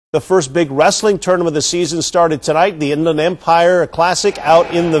The first big wrestling tournament of the season started tonight, the Inland Empire Classic out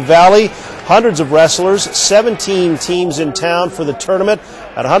in the Valley. Hundreds of wrestlers, 17 teams in town for the tournament.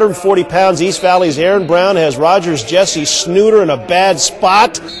 At 140 pounds, East Valley's Aaron Brown has Rogers' Jesse Snooter in a bad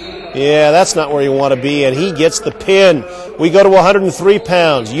spot. Yeah, that's not where you want to be, and he gets the pin. We go to 103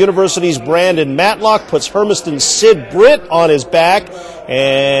 pounds. University's Brandon Matlock puts Hermiston's Sid Britt on his back,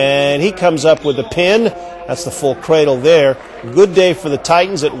 and he comes up with the pin. That's the full cradle there. Good day for the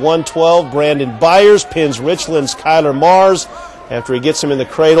Titans at 112. Brandon Byers pins Richland's Kyler Mars. After he gets him in the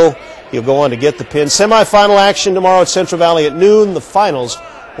cradle, he'll go on to get the pin. Semifinal action tomorrow at Central Valley at noon. The finals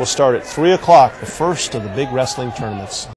will start at 3 o'clock, the first of the big wrestling tournaments.